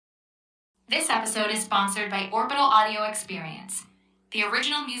This episode is sponsored by Orbital Audio Experience. The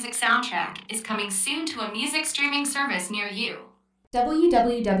original music soundtrack is coming soon to a music streaming service near you.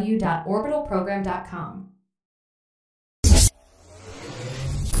 www.orbitalprogram.com.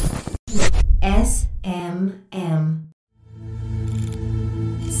 SMM.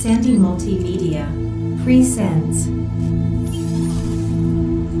 Sandy Multimedia presents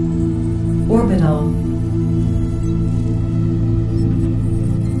Orbital.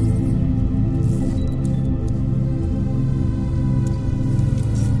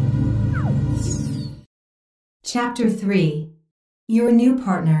 Chapter 3. Your New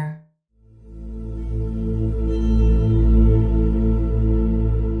Partner.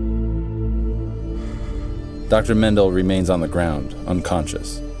 Dr. Mendel remains on the ground,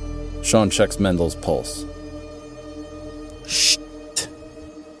 unconscious. Sean checks Mendel's pulse. Shit.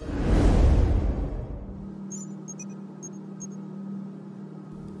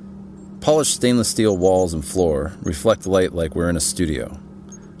 Polished stainless steel walls and floor reflect light like we're in a studio.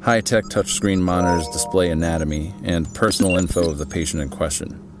 High-tech touchscreen monitors display anatomy and personal info of the patient in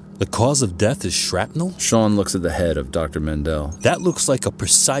question. The cause of death is shrapnel? Sean looks at the head of Dr. Mendel. That looks like a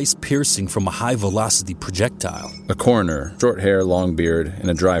precise piercing from a high-velocity projectile. A coroner, short hair, long beard,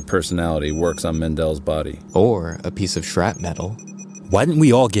 and a dry personality works on Mendel's body. Or a piece of shrapnel. Why didn't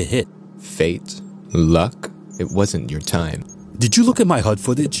we all get hit? Fate? Luck? It wasn't your time. Did you look at my HUD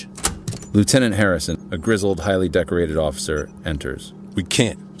footage? Lieutenant Harrison, a grizzled, highly decorated officer, enters. We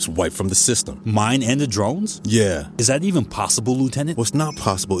can't. It's wiped from the system. Mine and the drones? Yeah. Is that even possible, Lieutenant? What's not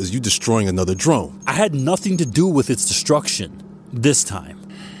possible is you destroying another drone. I had nothing to do with its destruction. This time.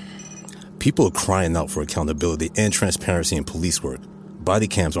 People are crying out for accountability and transparency in police work. Body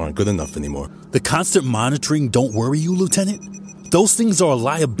cams aren't good enough anymore. The constant monitoring don't worry you, Lieutenant? Those things are a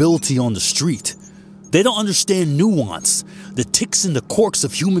liability on the street. They don't understand nuance, the ticks and the quirks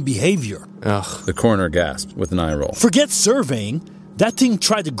of human behavior. Ugh. The coroner gasped with an eye roll. Forget surveying. That thing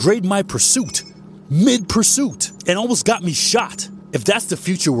tried to grade my pursuit, mid-pursuit, and almost got me shot. If that's the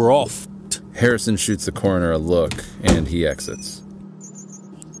future, we're all f***ed. Harrison shoots the coroner a look, and he exits.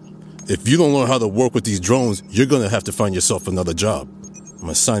 If you don't learn how to work with these drones, you're going to have to find yourself another job. I'm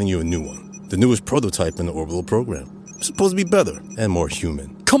assigning you a new one. The newest prototype in the Orbital program. It's supposed to be better and more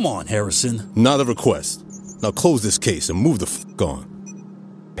human. Come on, Harrison. Not a request. Now close this case and move the f*** on.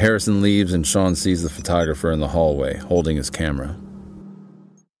 Harrison leaves, and Sean sees the photographer in the hallway, holding his camera.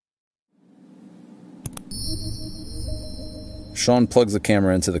 Sean plugs the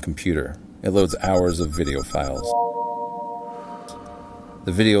camera into the computer. It loads hours of video files.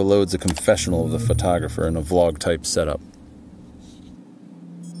 The video loads a confessional of the photographer in a vlog-type setup.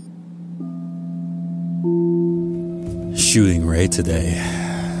 Shooting Ray today.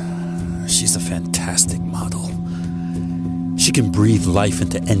 She's a fantastic model. She can breathe life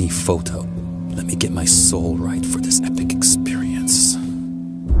into any photo. Let me get my soul right for this epic experience.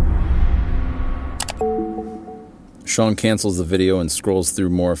 Sean cancels the video and scrolls through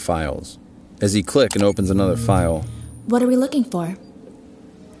more files. As he clicks and opens another file... What are we looking for?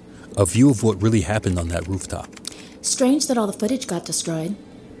 A view of what really happened on that rooftop. Strange that all the footage got destroyed.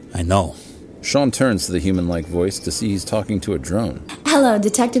 I know. Sean turns to the human-like voice to see he's talking to a drone. Hello,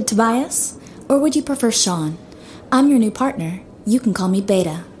 Detective Tobias? Or would you prefer Sean? I'm your new partner. You can call me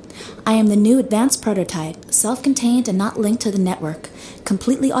Beta. I am the new advanced prototype, self-contained and not linked to the network,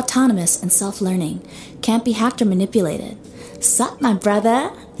 completely autonomous and self-learning, can't be hacked or manipulated. Sup, my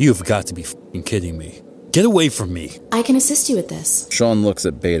brother? You've got to be f***ing kidding me. Get away from me. I can assist you with this. Sean looks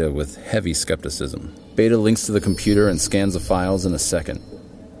at Beta with heavy skepticism. Beta links to the computer and scans the files in a second.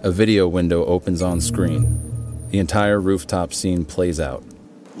 A video window opens on screen. The entire rooftop scene plays out.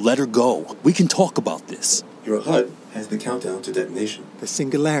 Let her go. We can talk about this. Your HUD has the countdown to detonation. The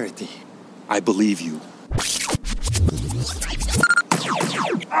singularity. I believe you.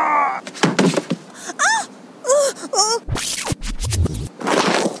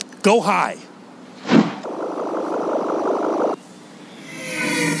 Go high.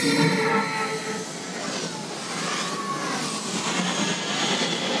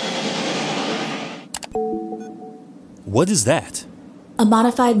 What is that? A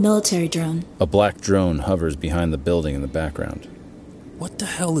modified military drone. A black drone hovers behind the building in the background. What the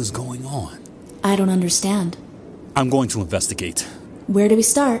hell is going on? I don't understand. I'm going to investigate. Where do we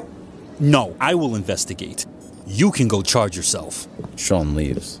start? No, I will investigate. You can go charge yourself. Sean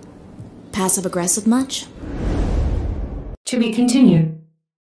leaves. Passive-aggressive much? To be continued.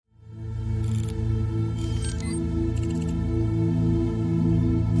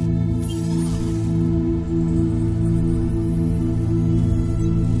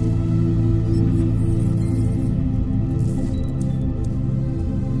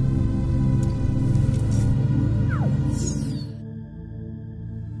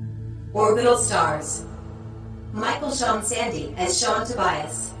 Orbital stars: Michael Sean Sandy as Sean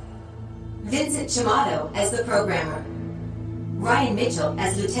Tobias, Vincent Chiamato as the programmer, Ryan Mitchell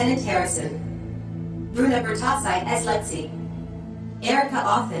as Lieutenant Harrison, Bruna Bertassi as Lexi, Erica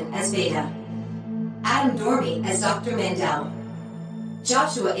Othen as Beta, Adam Dormy as Dr. Mandel,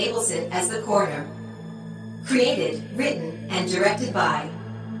 Joshua Abelson as the coroner. Created, written, and directed by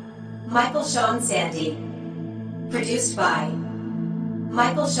Michael Sean Sandy. Produced by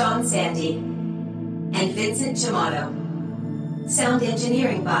Michael Sean Sandy and Vincent Chiamato. Sound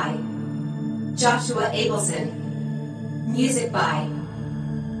engineering by Joshua Abelson. Music by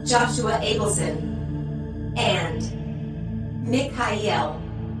Joshua Abelson and Mick Hayel.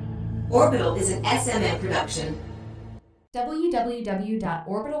 Orbital is an SMM production.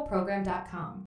 www.orbitalprogram.com